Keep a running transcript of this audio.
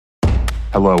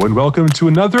Hello and welcome to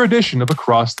another edition of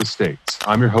Across the States.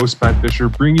 I'm your host, Matt Fisher,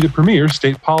 bringing you the premier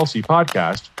state policy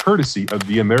podcast, courtesy of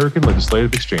the American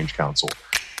Legislative Exchange Council.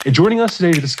 And joining us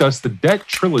today to discuss the Debt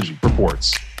Trilogy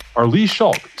reports are Lee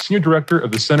Schalk, Senior Director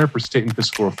of the Center for State and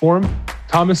Fiscal Reform,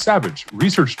 Thomas Savage,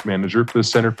 Research Manager for the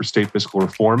Center for State Fiscal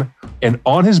Reform, and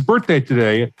on his birthday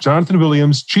today, Jonathan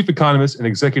Williams, Chief Economist and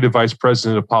Executive Vice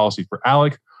President of Policy for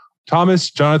ALEC.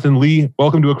 Thomas, Jonathan, Lee,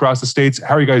 welcome to Across the States.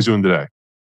 How are you guys doing today?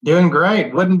 Doing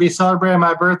great. Wouldn't be celebrating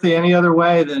my birthday any other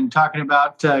way than talking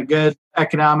about good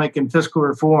economic and fiscal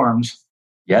reforms.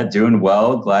 Yeah, doing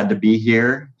well. Glad to be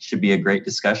here. Should be a great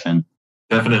discussion.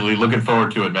 Definitely. Looking forward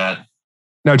to it, Matt.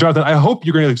 Now, Jonathan, I hope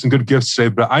you're going to get some good gifts today,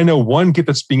 but I know one gift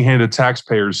that's being handed to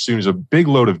taxpayers soon is a big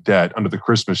load of debt under the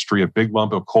Christmas tree, a big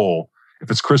lump of coal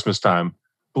if it's Christmas time.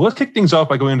 But let's kick things off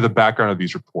by going into the background of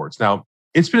these reports. Now,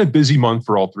 it's been a busy month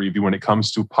for all three of you when it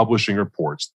comes to publishing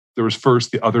reports. There was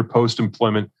first the Other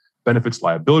Post-Employment Benefits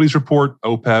Liabilities Report,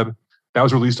 OPEB, that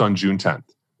was released on June 10th.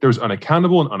 There was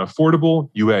Unaccountable and Unaffordable,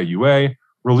 UAUA,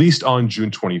 released on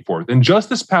June 24th. And just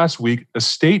this past week, the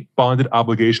State Bonded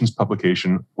Obligations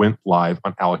publication went live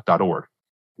on ALEC.org.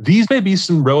 These may be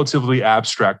some relatively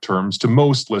abstract terms to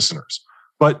most listeners,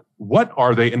 but what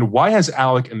are they and why has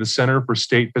ALEC and the Center for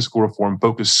State Fiscal Reform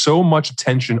focused so much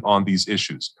attention on these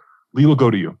issues? Lee, will go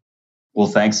to you. Well,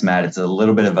 thanks, Matt. It's a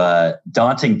little bit of a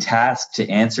daunting task to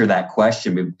answer that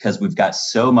question because we've got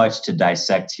so much to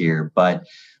dissect here. But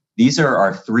these are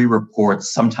our three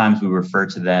reports. Sometimes we refer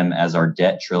to them as our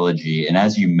debt trilogy. And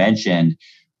as you mentioned,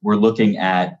 we're looking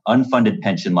at unfunded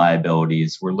pension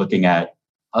liabilities. We're looking at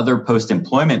other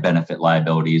post-employment benefit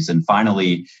liabilities. And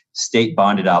finally, state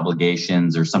bonded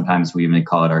obligations, or sometimes we even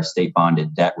call it our state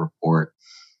bonded debt report.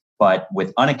 But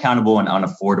with Unaccountable and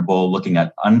Unaffordable, looking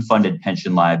at unfunded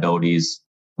pension liabilities,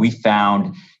 we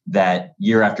found that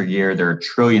year after year, there are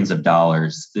trillions of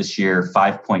dollars. This year,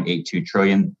 $5.82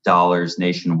 trillion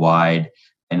nationwide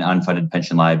in unfunded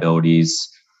pension liabilities,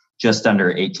 just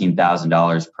under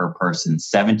 $18,000 per person,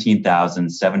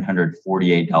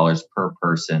 $17,748 per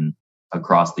person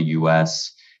across the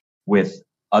U.S. With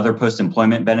other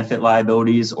post-employment benefit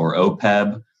liabilities, or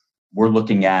OPEB, we're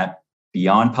looking at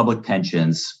beyond public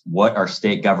pensions, what are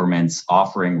state governments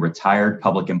offering retired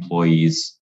public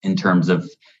employees in terms of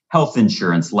health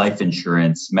insurance, life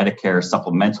insurance, Medicare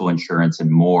supplemental insurance, and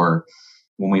more.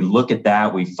 When we look at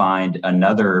that, we find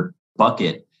another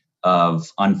bucket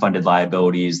of unfunded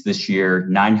liabilities this year,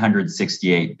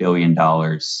 $968 billion.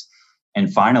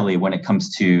 And finally, when it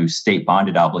comes to state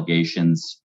bonded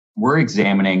obligations, we're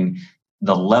examining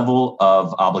the level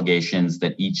of obligations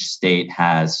that each state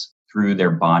has through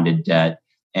their bonded debt.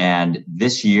 And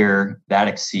this year, that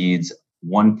exceeds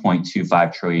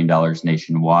 $1.25 trillion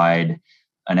nationwide,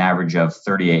 an average of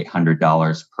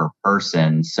 $3,800 per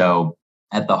person. So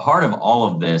at the heart of all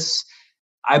of this,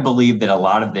 I believe that a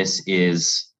lot of this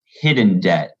is hidden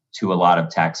debt to a lot of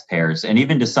taxpayers and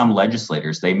even to some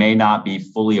legislators. They may not be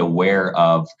fully aware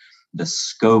of the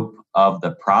scope of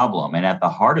the problem. And at the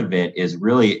heart of it is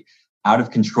really out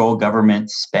of control government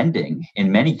spending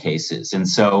in many cases. And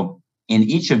so in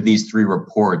each of these three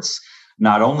reports,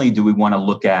 not only do we want to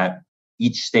look at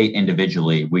each state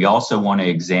individually, we also want to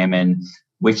examine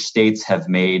which states have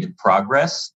made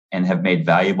progress and have made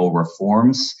valuable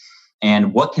reforms,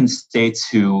 and what can states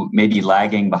who may be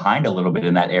lagging behind a little bit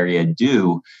in that area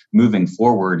do moving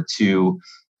forward to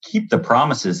keep the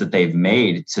promises that they've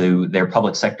made to their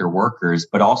public sector workers,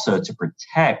 but also to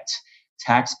protect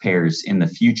taxpayers in the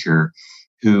future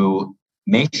who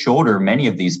may shoulder many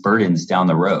of these burdens down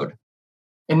the road.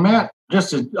 And Matt,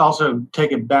 just to also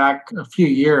take it back a few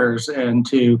years and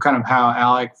to kind of how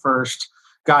ALEC first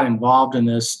got involved in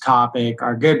this topic,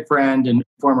 our good friend and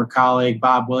former colleague,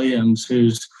 Bob Williams,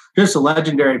 who's just a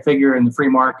legendary figure in the free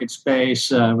market space,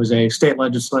 was a state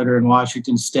legislator in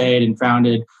Washington State and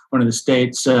founded one of the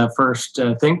state's first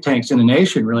think tanks in the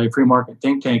nation, really a free market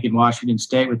think tank in Washington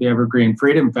State with the Evergreen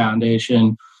Freedom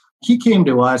Foundation. He came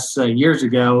to us years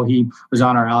ago. He was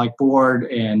on our ALEC board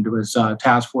and was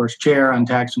task force chair on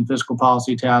tax and fiscal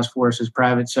policy task force's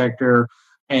private sector,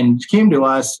 and came to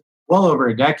us well over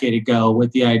a decade ago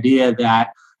with the idea that,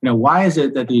 why is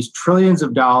it that these trillions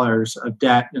of dollars of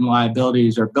debt and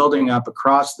liabilities are building up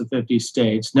across the 50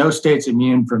 states? No state's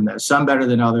immune from this, some better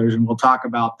than others, and we'll talk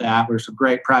about that. There's some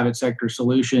great private sector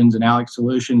solutions and ALEC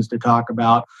solutions to talk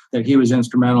about that he was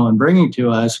instrumental in bringing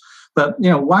to us. But,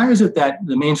 why is it that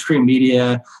the mainstream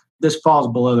media, this falls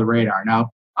below the radar?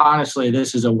 Now, honestly,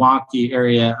 this is a wonky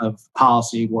area of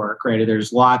policy work, right?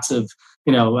 There's lots of,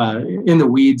 in the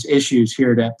weeds issues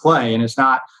here to play. And it's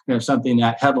not, something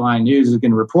that headline news is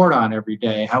going to report on every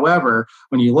day. However,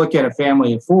 when you look at a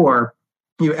family of four,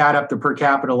 you add up the per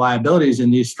capita liabilities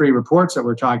in these three reports that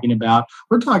we're talking about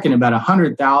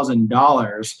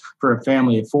 $100,000 for a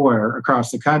family of four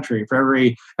across the country. For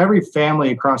every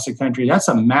family across the country, that's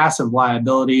a massive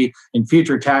liability in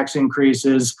future tax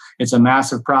increases. It's a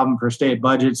massive problem for state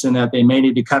budgets in that they may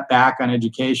need to cut back on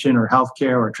education or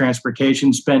healthcare or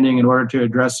transportation spending in order to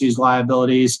address these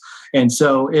liabilities. And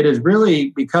so it is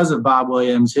really because of Bob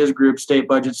Williams, his group, State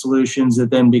Budget Solutions, that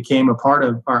then became a part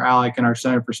of our ALEC and our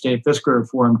Center for State Fiscal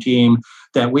Reform team,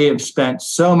 that we have spent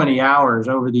so many hours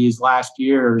over these last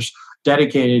years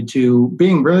dedicated to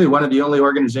being really one of the only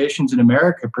organizations in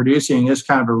America producing this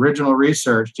kind of original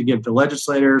research to give to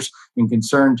legislators and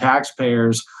concerned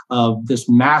taxpayers of this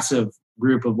massive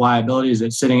group of liabilities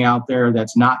that's sitting out there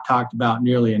that's not talked about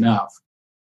nearly enough.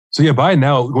 So yeah, by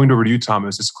now, going over to you,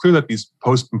 Thomas, it's clear that these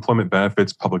post-employment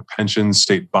benefits, public pensions,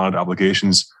 state bond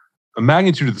obligations, the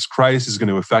magnitude of this crisis is going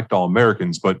to affect all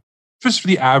Americans. But just for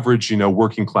the average,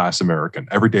 working class American,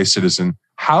 everyday citizen,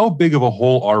 how big of a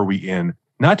hole are we in?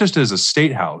 Not just as a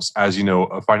state house, as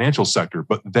a financial sector,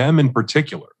 but them in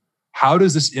particular. How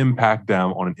does this impact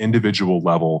them on an individual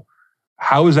level?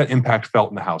 How is that impact felt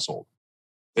in the household?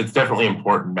 It's definitely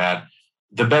important, Matt.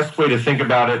 The best way to think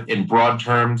about it in broad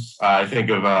terms, I think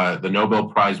of the Nobel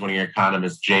Prize-winning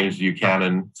economist James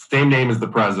Buchanan, same name as the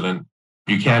president.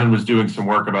 Buchanan was doing some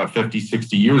work about 50,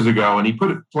 60 years ago, and he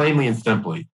put it plainly and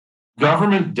simply.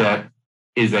 Government debt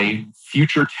is a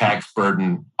future tax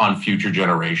burden on future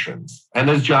generations. And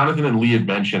as Jonathan and Lee had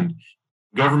mentioned,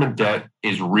 government debt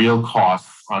is real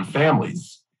costs on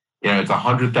families. It's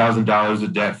 $100,000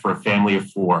 of debt for a family of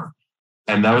four.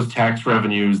 And those tax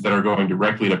revenues that are going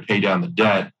directly to pay down the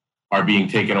debt are being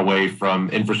taken away from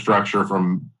infrastructure,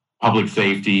 from public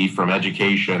safety, from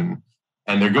education.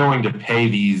 And they're going to pay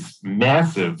these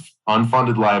massive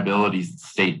unfunded liabilities,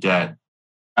 state debt.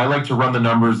 I like to run the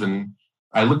numbers, and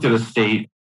I looked at a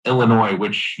state, Illinois,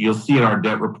 which you'll see in our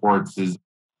debt reports is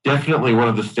definitely one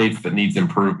of the states that needs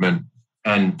improvement.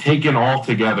 And taken all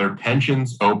together,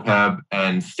 pensions, OPEB,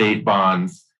 and state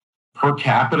bonds, per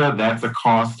capita, that's a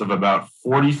cost of about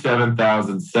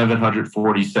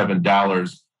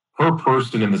 $47,747 per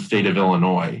person in the state of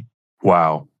Illinois.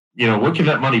 Wow. What can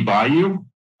that money buy you?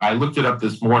 I looked it up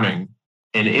this morning.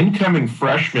 An incoming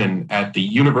freshman at the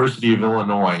University of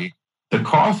Illinois, the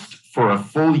cost for a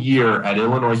full year at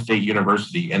Illinois State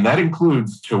University, and that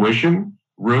includes tuition,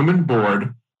 room and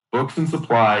board, books and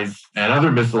supplies, and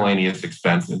other miscellaneous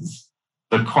expenses.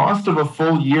 The cost of a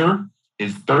full year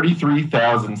is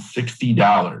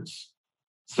 $33,060.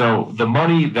 So the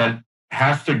money that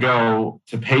has to go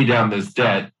to pay down this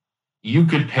debt, you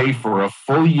could pay for a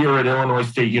full year at Illinois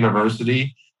State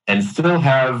University and still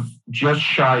have just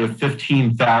shy of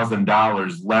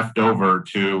 $15,000 left over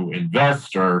to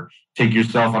invest or take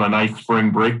yourself on a nice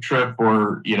spring break trip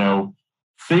or,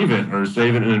 save it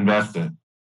and invest it.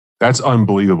 That's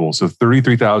unbelievable. So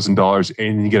 $33,000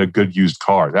 and you get a good used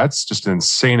car. That's just an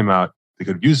insane amount. They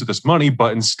could have used this money,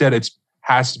 but instead it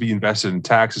has to be invested in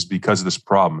taxes because of this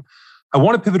problem. I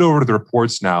want to pivot over to the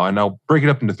reports now, and I'll break it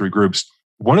up into three groups.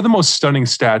 One of the most stunning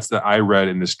stats that I read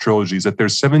in this trilogy is that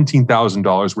there's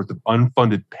 $17,000 worth of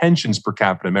unfunded pensions per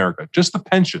capita in America, just the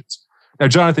pensions. Now,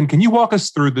 Jonathan, can you walk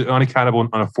us through the unaccountable and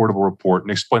unaffordable report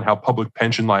and explain how public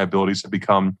pension liabilities have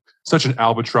become such an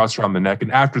albatross around the neck?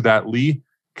 And after that, Lee,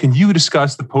 can you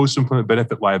discuss the post-employment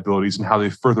benefit liabilities and how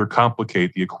they further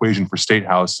complicate the equation for state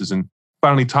houses? And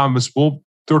finally, Thomas, we'll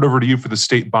throw it over to you for the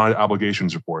state bond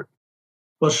obligations report.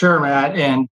 Well, sure, Matt.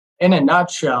 And in a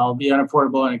nutshell, the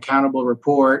unaffordable and accountable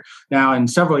report, now in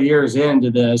several years into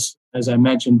this, as I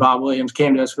mentioned, Bob Williams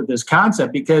came to us with this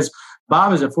concept because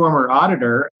Bob, as a former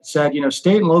auditor, said,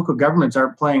 state and local governments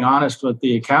aren't playing honest with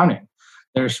the accounting.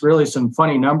 There's really some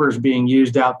funny numbers being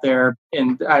used out there.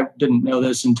 And I didn't know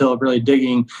this until really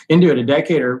digging into it a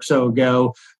decade or so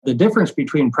ago. The difference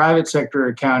between private sector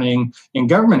accounting and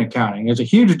government accounting is a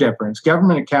huge difference.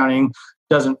 Government accounting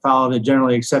doesn't follow the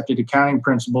generally accepted accounting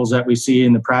principles that we see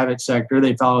in the private sector.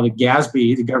 They follow the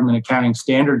GASB, the Government Accounting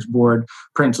Standards Board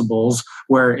principles,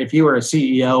 where if you were a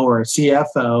CEO or a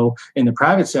CFO in the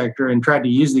private sector and tried to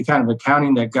use the kind of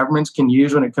accounting that governments can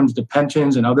use when it comes to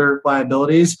pensions and other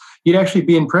liabilities, you'd actually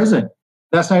be in prison.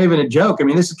 That's not even a joke. I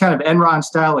mean, this is kind of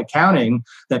Enron-style accounting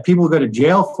that people go to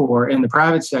jail for in the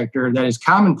private sector that is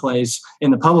commonplace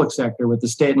in the public sector with the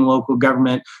state and local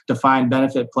government defined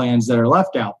benefit plans that are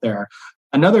left out there.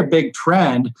 Another big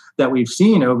trend that we've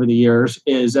seen over the years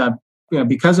is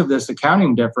because of this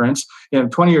accounting difference,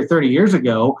 20 or 30 years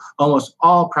ago, almost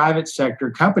all private sector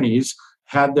companies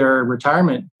had their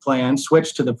retirement plan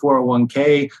switch to the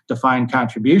 401k defined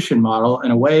contribution model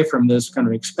and away from this kind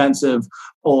of expensive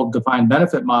old defined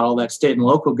benefit model that state and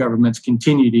local governments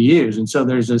continue to use. And so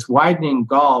there's this widening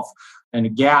gulf and a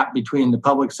gap between the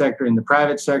public sector and the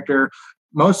private sector,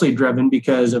 mostly driven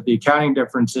because of the accounting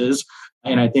differences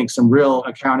and I think some real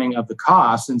accounting of the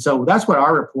costs. And so that's what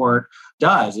our report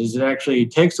does, is it actually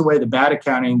takes away the bad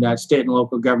accounting that state and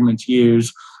local governments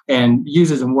use and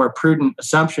uses a more prudent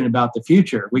assumption about the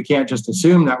future. We can't just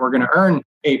assume that we're going to earn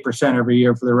 8% every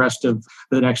year for the rest of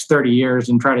the next 30 years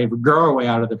and try to grow our way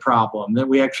out of the problem. That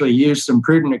we actually use some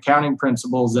prudent accounting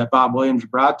principles that Bob Williams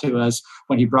brought to us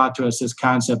when he brought to us this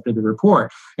concept of the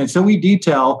report. And so we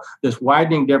detail this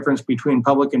widening difference between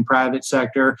public and private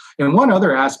sector. And one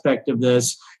other aspect of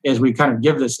this is we kind of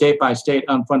give the state-by-state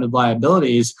unfunded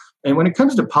liabilities. And when it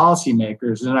comes to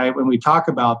policymakers, and when we talk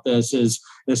about this is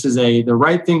the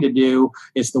right thing to do.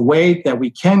 It's the way that we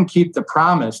can keep the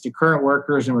promise to current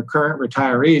workers and current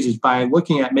retirees is by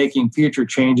looking at making future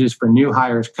changes for new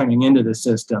hires coming into the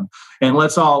system. And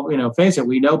let's all, face it,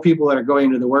 we know people that are going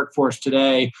into the workforce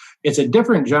today. It's a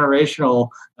different generational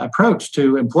approach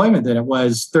to employment than it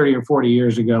was 30 or 40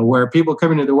 years ago, where people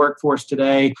coming to the workforce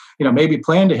today, maybe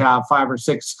plan to have 5 or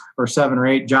 6 or 7 or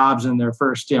 8 jobs in their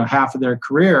first, half of their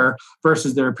career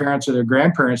versus their parents or their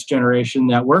grandparents' generation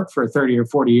that worked for 30 or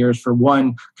 40 years for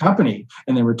one company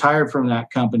and then retired from that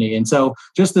company. And so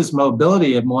just this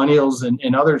mobility of millennials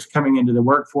and others coming into the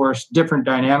workforce, different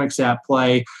dynamics at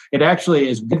play, it actually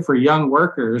is good for young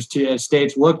workers as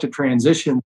states look to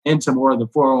transition into more of the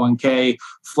 401k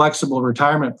flexible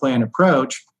retirement plan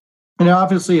approach. And it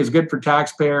obviously is good for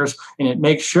taxpayers, and it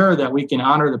makes sure that we can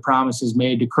honor the promises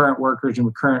made to current workers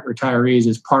and current retirees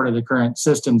as part of the current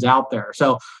systems out there.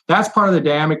 So that's part of the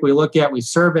dynamic we look at. We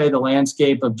survey the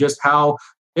landscape of just how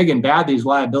big and bad these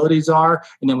liabilities are,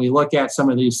 and then we look at some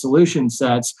of these solution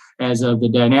sets as of the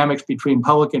dynamics between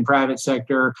public and private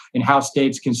sector and how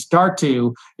states can start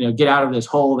to get out of this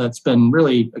hole that's been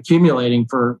really accumulating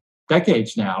for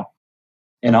decades now.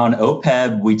 And on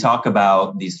OPEB, we talk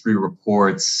about these 3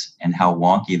 reports and how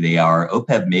wonky they are.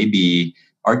 OPEB may be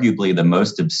arguably the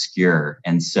most obscure.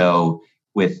 And so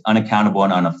with unaccountable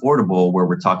and unaffordable, where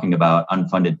we're talking about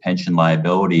unfunded pension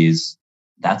liabilities,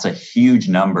 that's a huge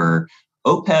number.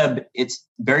 OPEB, it's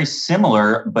very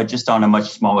similar, but just on a much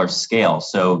smaller scale.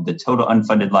 So the total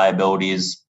unfunded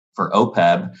liabilities for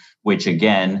OPEB, which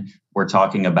again, we're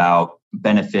talking about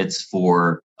benefits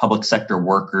for public sector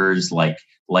workers like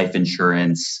life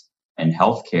insurance and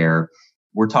healthcare,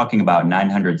 we're talking about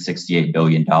 $968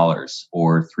 billion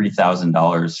or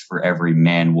 $3,000 for every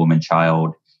man, woman,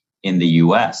 child in the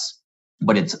US.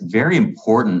 But it's very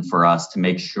important for us to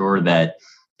make sure that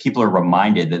people are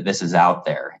reminded that this is out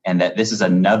there and that this is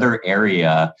another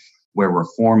area where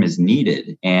reform is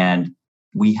needed. And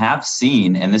we have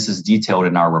seen, and this is detailed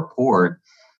in our report,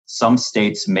 some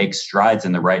states make strides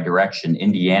in the right direction.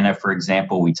 Indiana, for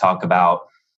example, we talk about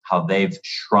how they've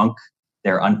shrunk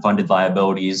their unfunded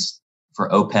liabilities for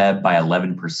OPEB by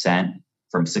 11%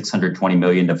 from $620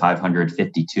 million to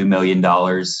 $552 million.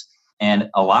 And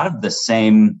a lot of the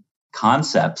same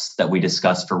concepts that we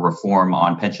discussed for reform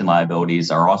on pension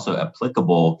liabilities are also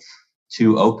applicable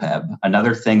to OPEB.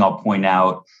 Another thing I'll point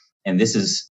out, and this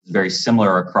is very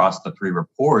similar across the 3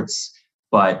 reports,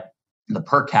 but the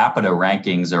per capita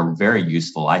rankings are very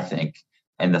useful, I think.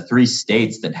 And the 3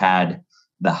 states that had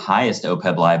the highest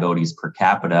OPEB liabilities per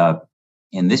capita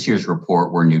in this year's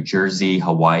report were New Jersey,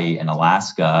 Hawaii, and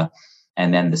Alaska.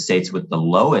 And then the states with the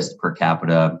lowest per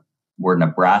capita were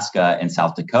Nebraska and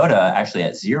South Dakota, actually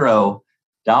at $0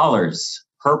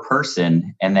 per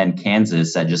person, and then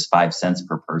Kansas at just 5 cents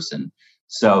per person.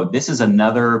 So this is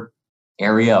another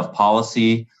area of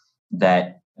policy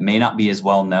that may not be as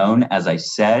well known as I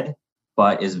said,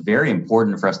 but is very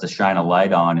important for us to shine a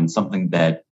light on, and something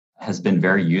that has been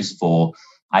very useful,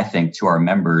 I think, to our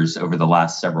members over the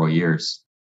last several years.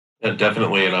 Yeah,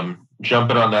 definitely. And I'm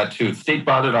jumping on that too. State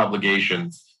bonded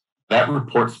obligations. That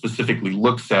report specifically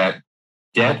looks at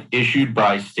debt issued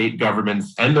by state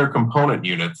governments and their component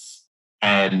units,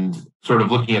 and sort of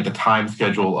looking at the time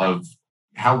schedule of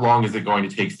how long is it going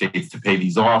to take states to pay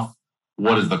these off?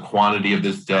 What is the quantity of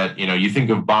this debt? You think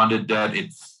of bonded debt,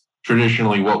 it's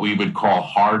traditionally what we would call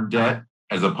hard debt,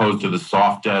 as opposed to the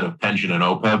soft debt of pension and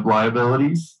OPEB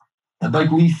liabilities. And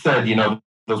like Lee said,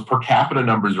 those per capita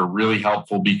numbers are really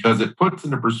helpful because it puts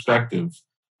into perspective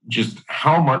just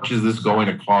how much is this going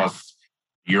to cost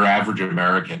your average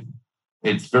American.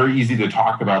 It's very easy to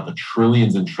talk about the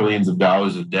trillions and trillions of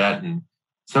dollars of debt. And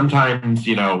sometimes,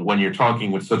 when you're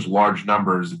talking with such large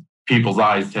numbers, people's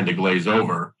eyes tend to glaze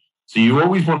over. So you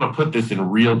always want to put this in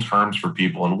real terms for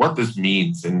people and what this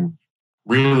means. And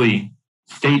really,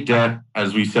 state debt,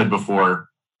 as we said before,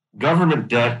 government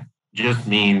debt just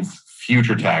means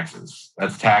future taxes.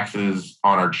 That's taxes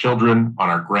on our children, on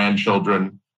our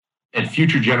grandchildren, and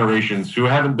future generations who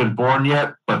haven't been born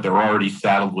yet, but they're already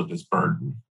saddled with this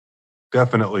burden.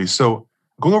 Definitely. So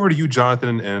going over to you,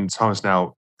 Jonathan and Thomas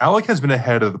now, ALEC has been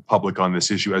ahead of the public on this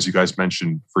issue, as you guys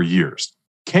mentioned, for years.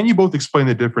 Can you both explain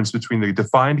the difference between the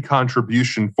defined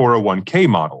contribution 401k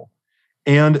model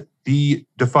and the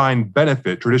defined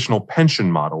benefit traditional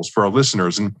pension models for our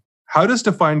listeners? And how does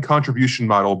defined contribution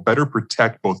model better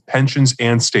protect both pensions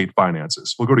and state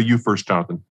finances? We'll go to you first,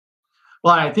 Jonathan.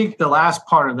 Well, I think the last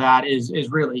part of that is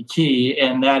really key,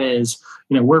 and that is,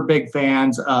 we're big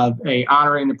fans of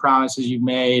honoring the promises you've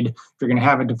made. If you're going to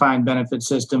have a defined benefit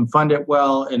system, fund it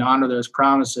well and honor those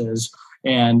promises.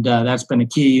 And that's been a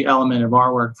key element of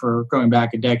our work for going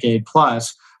back a decade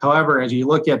plus. However, as you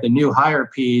look at the new hire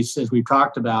piece, as we've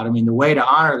talked about, the way to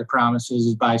honor the promises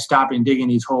is by stopping digging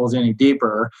these holes any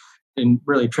deeper and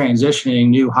really transitioning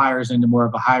new hires into more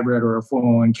of a hybrid or a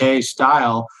 401k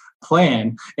style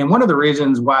plan. And one of the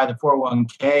reasons why the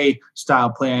 401k style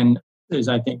plan is,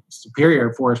 I think,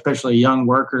 superior for especially young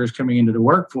workers coming into the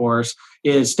workforce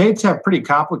is states have pretty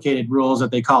complicated rules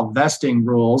that they call vesting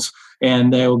rules.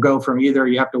 And they will go from either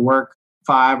you have to work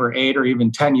 5 or 8 or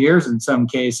even 10 years in some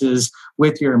cases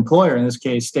with your employer, in this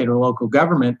case, state or local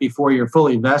government, before you're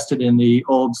fully vested in the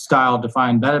old style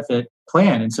defined benefit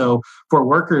plan. And so for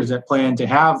workers that plan to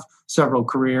have several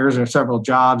careers or several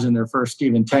jobs in their first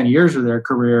even 10 years of their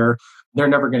career, they're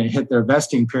never going to hit their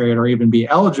vesting period or even be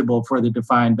eligible for the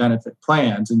defined benefit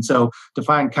plans. And so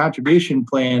defined contribution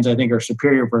plans, I think, are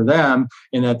superior for them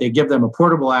in that they give them a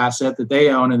portable asset that they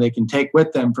own and they can take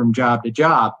with them from job to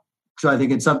job. So I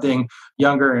think it's something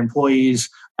younger employees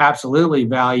absolutely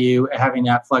value, having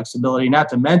that flexibility, not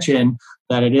to mention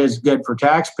that it is good for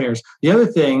taxpayers. The other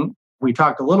thing, we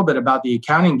talked a little bit about the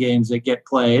accounting games that get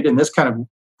played, and this kind of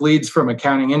bleeds from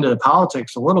accounting into the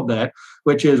politics a little bit,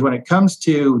 which is when it comes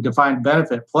to defined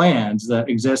benefit plans that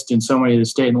exist in so many of the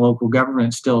state and local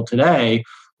governments still today,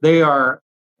 they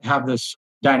have this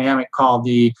dynamic called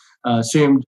the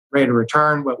assumed rate of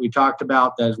return, what we talked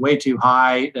about, that is way too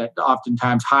high, that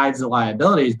oftentimes hides the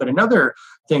liabilities. But another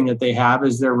thing that they have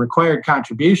is their required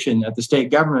contribution that the state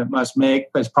government must make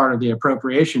as part of the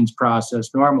appropriations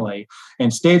process normally.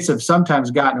 And states have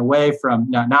sometimes gotten away from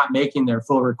not making their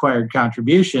full required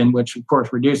contribution, which of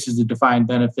course reduces the defined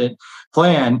benefit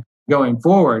plan going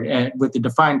forward. And with the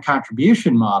defined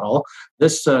contribution model,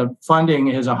 this funding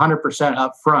is 100%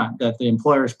 upfront that the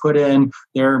employers put in,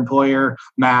 their employer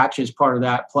match as part of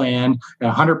that plan.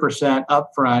 100%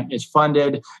 upfront is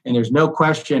funded, and there's no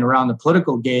question around the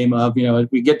political game of, as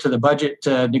we get to the budget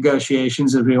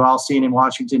negotiations, as we've all seen in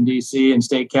Washington, D.C. and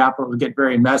state capitals get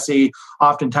very messy.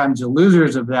 Oftentimes the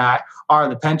losers of that are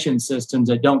the pension systems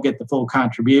that don't get the full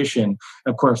contribution.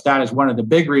 Of course, that is one of the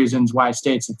big reasons why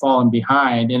states have fallen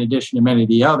behind, in addition to many of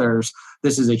the others.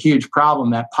 This is a huge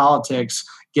problem that politics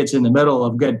gets in the middle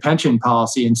of good pension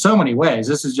policy in so many ways.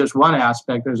 This is just one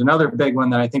aspect. There's another big one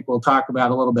that I think we'll talk about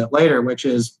a little bit later, which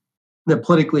is the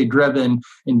politically driven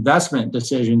investment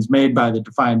decisions made by the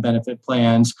defined benefit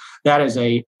plans. That is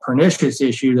a pernicious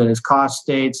issue that has cost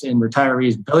states and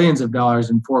retirees billions of dollars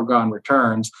in foregone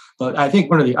returns. But I think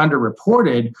one of the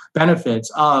underreported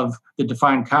benefits of the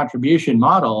defined contribution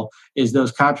model is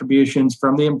those contributions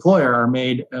from the employer are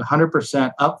made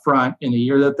 100% upfront in the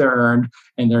year that they're earned,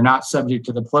 and they're not subject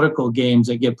to the political games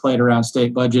that get played around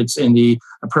state budgets in the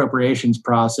appropriations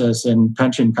process and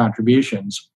pension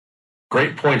contributions.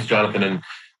 Great points, Jonathan. And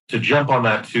to jump on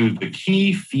that too, the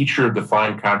key feature of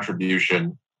defined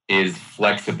contribution is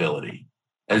flexibility.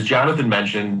 As Jonathan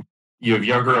mentioned, you have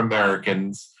younger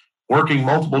Americans working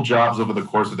multiple jobs over the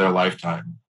course of their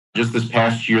lifetime. Just this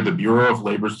past year, the Bureau of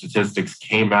Labor Statistics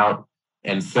came out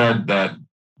and said that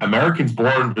Americans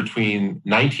born between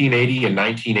 1980 and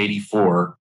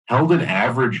 1984 held an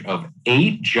average of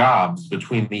 8 jobs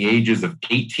between the ages of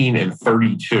 18 and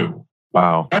 32.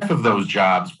 Wow. Half of those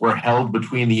jobs were held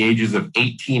between the ages of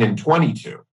 18 and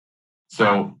 22.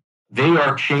 So they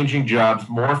are changing jobs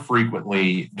more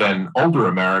frequently than older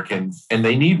Americans, and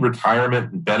they need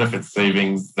retirement and benefit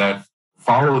savings that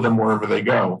follow them wherever they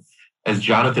go. As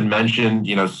Jonathan mentioned,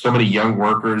 so many young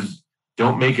workers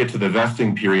don't make it to the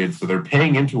vesting period, so they're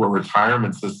paying into a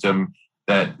retirement system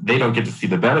that they don't get to see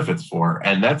the benefits for.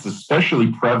 And that's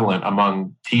especially prevalent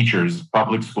among teachers,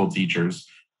 public school teachers,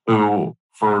 who,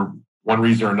 for one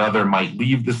reason or another, might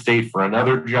leave the state for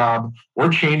another job or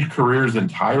change careers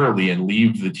entirely and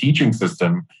leave the teaching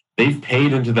system they've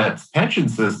paid into that pension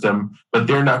system, but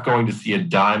they're not going to see a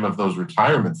dime of those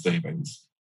retirement savings.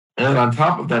 And then on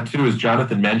top of that, too, as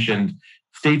Jonathan mentioned,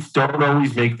 states don't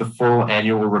always make the full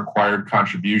annual required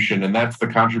contribution. And that's the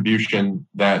contribution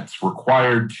that's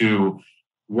required to,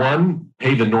 one,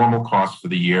 pay the normal cost for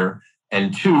the year,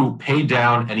 and two, pay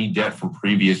down any debt from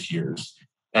previous years.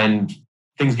 And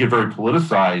things get very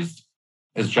politicized.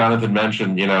 As Jonathan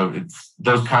mentioned, it's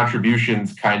those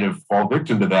contributions kind of fall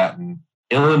victim to that. And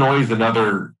Illinois is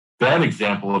another bad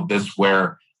example of this,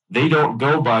 where they don't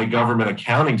go by government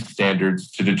accounting standards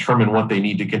to determine what they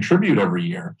need to contribute every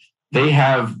year. They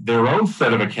have their own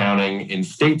set of accounting in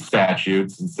state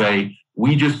statutes and say,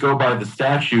 we just go by the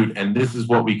statute and this is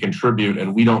what we contribute,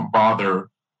 and we don't bother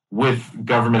with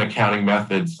government accounting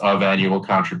methods of annual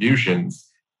contributions.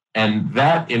 And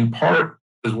that, in part,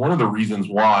 is one of the reasons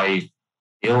why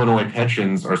Illinois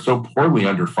pensions are so poorly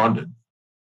underfunded.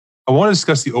 I want to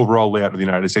discuss the overall layout of the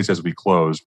United States as we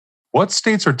close. What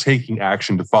states are taking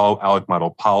action to follow ALEC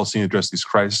model policy and address these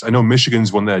crises? I know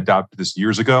Michigan's one that adopted this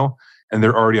years ago, and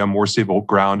they're already on more stable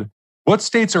ground. What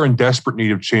states are in desperate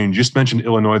need of change? You just mentioned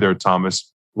Illinois there,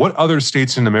 Thomas. What other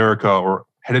states in America are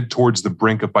headed towards the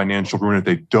brink of financial ruin if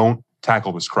they don't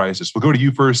tackle this crisis? We'll go to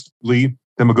you first, Lee,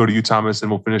 then we'll go to you, Thomas,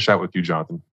 and we'll finish out with you,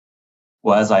 Jonathan.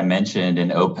 Well, as I mentioned in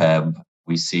OPEB,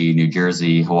 we see New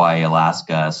Jersey, Hawaii,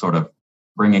 Alaska sort of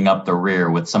bringing up the rear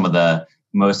with some of the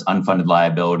most unfunded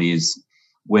liabilities.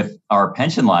 With our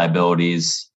pension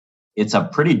liabilities, it's a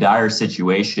pretty dire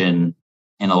situation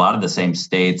in a lot of the same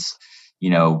states,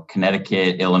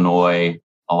 Connecticut, Illinois,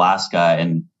 Alaska,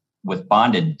 and with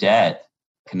bonded debt,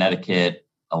 Connecticut,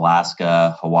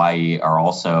 Alaska, Hawaii are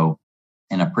also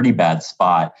in a pretty bad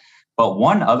spot. But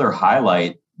one other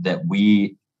highlight that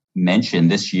we mentioned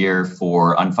this year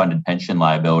for unfunded pension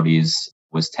liabilities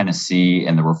was Tennessee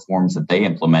and the reforms that they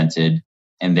implemented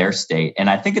in their state. And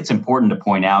I think it's important to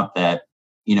point out that,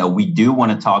 we do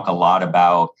want to talk a lot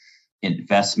about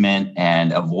investment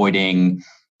and avoiding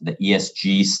the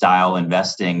ESG style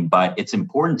investing, but it's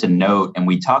important to note, and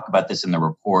we talk about this in the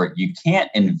report, you can't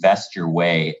invest your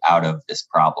way out of this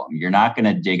problem. You're not going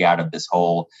to dig out of this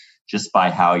hole just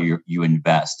by how you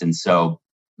invest. And so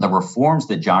the reforms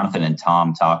that Jonathan and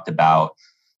Tom talked about,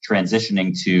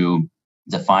 transitioning to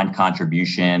defined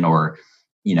contribution or,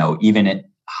 even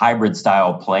hybrid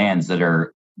style plans that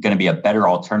are going to be a better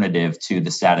alternative to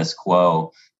the status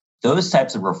quo, those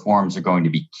types of reforms are going to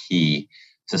be key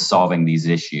to solving these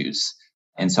issues.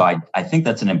 And so I think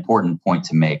that's an important point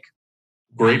to make.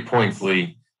 Great points,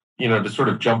 Lee. To sort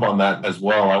of jump on that as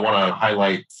well, I want to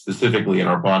highlight specifically in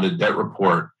our bonded debt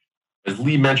report, as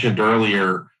Lee mentioned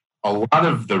earlier, a lot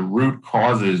of the root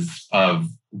causes of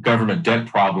government debt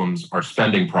problems are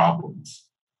spending problems.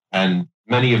 And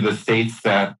many of the states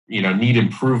that, need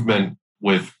improvement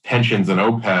with pensions and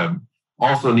OPEB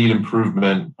also need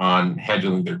improvement on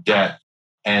handling their debt.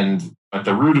 And at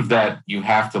the root of that, you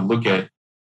have to look at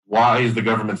why is the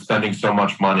government spending so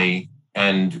much money?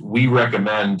 And we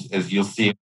recommend, as you'll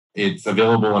see, it's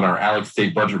available in our ALEC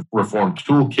State Budget Reform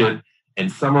Toolkit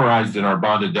and summarized in our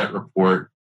bonded debt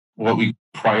report, what we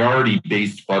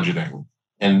priority-based budgeting.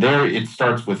 And there it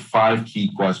starts with 5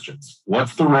 key questions.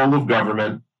 What's the role of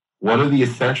government? What are the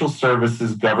essential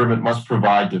services government must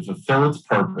provide to fulfill its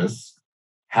purpose?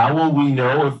 How will we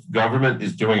know if government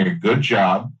is doing a good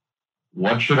job?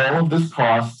 What should all of this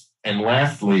cost? And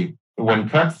lastly, when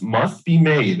cuts must be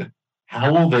made,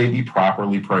 how will they be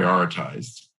properly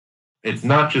prioritized? It's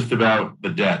not just about the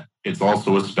debt. It's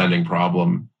also a spending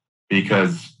problem,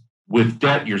 because with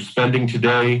debt, you're spending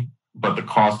today, but the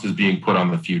cost is being put on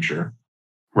the future.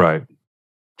 Right.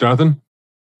 Jonathan?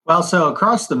 Well, so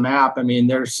across the map,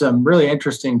 there's some really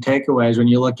interesting takeaways when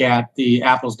you look at the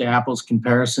apples to apples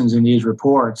comparisons in these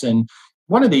reports. And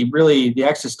one of the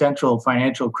existential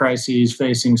financial crises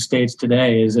facing states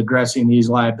today is addressing these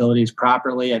liabilities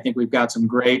properly. I think we've got some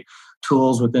great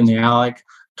tools within the ALEC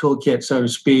toolkit, so to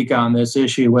speak, on this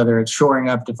issue, whether it's shoring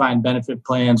up defined benefit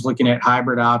plans, looking at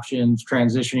hybrid options,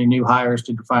 transitioning new hires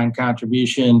to defined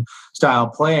contribution style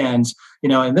plans.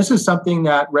 And this is something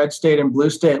that red state and blue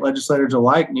state legislators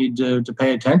alike need to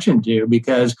pay attention to,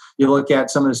 because you look at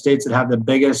some of the states that have the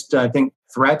biggest, I think,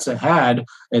 threats ahead.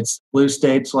 It's blue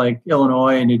states like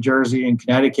Illinois and New Jersey and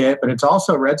Connecticut, but it's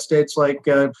also red states like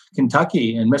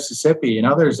Kentucky and Mississippi and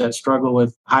others that struggle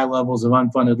with high levels of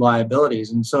unfunded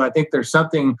liabilities. And so I think there's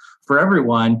something for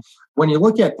everyone. When you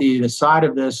look at the side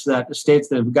of this, that the states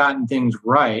that have gotten things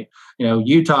right,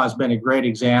 Utah has been a great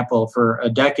example for a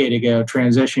decade ago,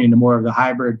 transitioning to more of the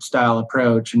hybrid style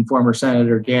approach, and former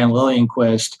Senator Dan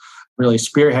Lillienquist really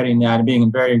spearheading that and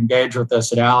being very engaged with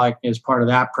us at ALEC as part of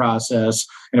that process.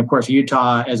 And of course,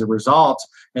 Utah, as a result,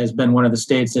 has been one of the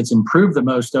states that's improved the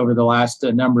most over the last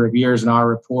number of years in our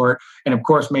report, and of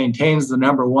course maintains the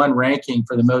number one ranking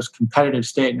for the most competitive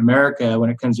state in America when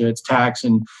it comes to its tax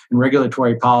and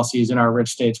regulatory policies in our Rich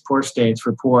States, Poor States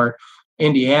report.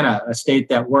 Indiana, a state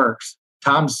that works.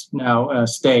 Tom's now a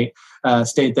state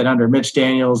that under Mitch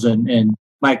Daniels and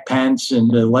Mike Pence and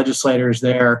the legislators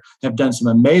there have done some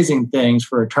amazing things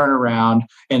for a turnaround.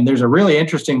 And there's a really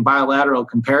interesting bilateral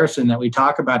comparison that we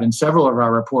talk about in several of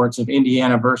our reports of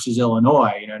Indiana versus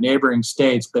Illinois, neighboring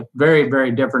states, but very,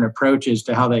 very different approaches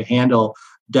to how they handle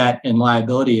debt and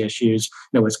liability issues.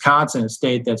 Wisconsin, a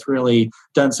state that's really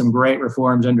done some great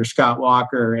reforms under Scott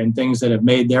Walker and things that have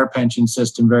made their pension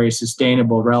system very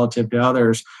sustainable relative to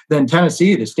others. Then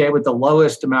Tennessee, the state with the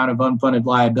lowest amount of unfunded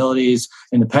liabilities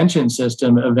in the pension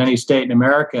system of any state in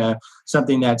America,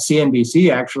 something that CNBC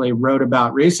actually wrote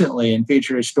about recently and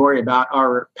featured a story about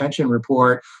our pension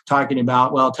report talking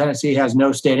about, well, Tennessee has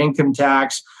no state income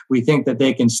tax. We think that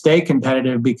they can stay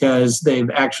competitive because they've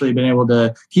actually been able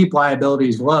to keep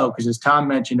liabilities low. Because as Tom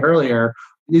mentioned earlier,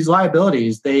 these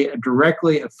liabilities, they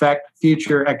directly affect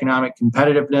future economic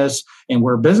competitiveness and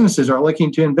where businesses are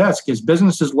looking to invest, because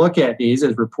businesses look at these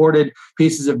as reported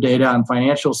pieces of data on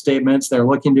financial statements. They're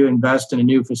looking to invest in a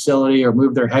new facility or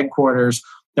move their headquarters.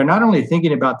 They're not only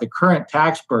thinking about the current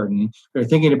tax burden, they're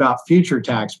thinking about future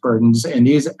tax burdens. And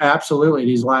these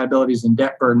liabilities and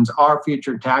debt burdens are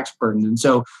future tax burdens. And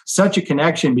so such a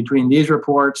connection between these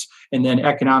reports and then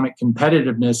economic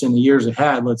competitiveness in the years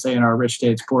ahead, let's say in our Rich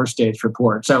States, Poor States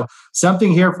report. So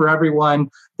something here for everyone.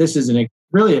 This is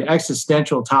really an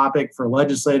existential topic for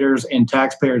legislators and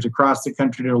taxpayers across the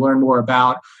country to learn more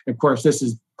about. Of course, this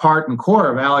is part and core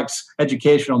of ALEC's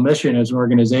educational mission as an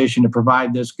organization to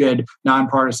provide this good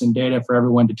nonpartisan data for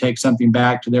everyone to take something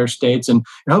back to their states and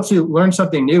hopefully learn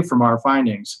something new from our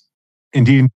findings.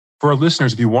 Indeed. For our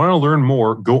listeners, if you want to learn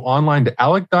more, go online to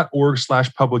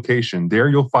alec.org/publication. There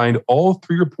you'll find all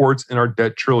 3 reports in our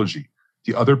debt trilogy: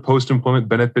 the Other Post-Employment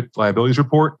Benefit Liabilities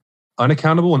Report,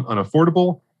 Unaccountable and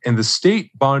Unaffordable, and the State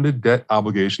Bonded Debt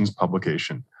Obligations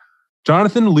publication.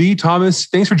 Jonathan, Lee, Thomas,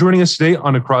 thanks for joining us today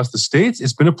on Across the States.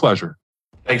 It's been a pleasure.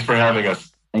 Thanks for having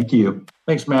us. Thank you.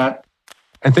 Thanks, Matt.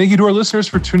 And thank you to our listeners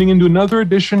for tuning into another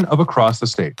edition of Across the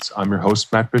States. I'm your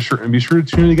host, Matt Fisher, and be sure to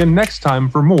tune in again next time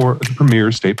for more of the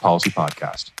premier state policy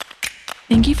podcast.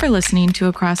 Thank you for listening to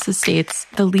Across the States,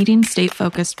 the leading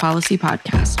state-focused policy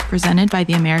podcast presented by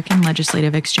the American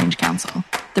Legislative Exchange Council,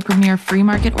 the premier free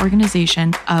market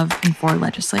organization of and for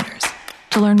legislators.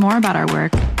 To learn more about our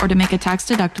work or to make a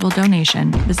tax-deductible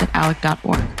donation, visit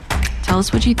alec.org. Tell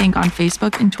us what you think on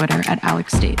Facebook and Twitter at Alec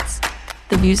States.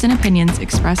 The views and opinions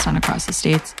expressed on Across the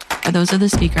States are those of the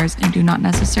speakers and do not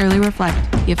necessarily reflect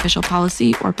the official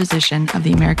policy or position of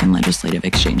the American Legislative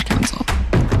Exchange Council.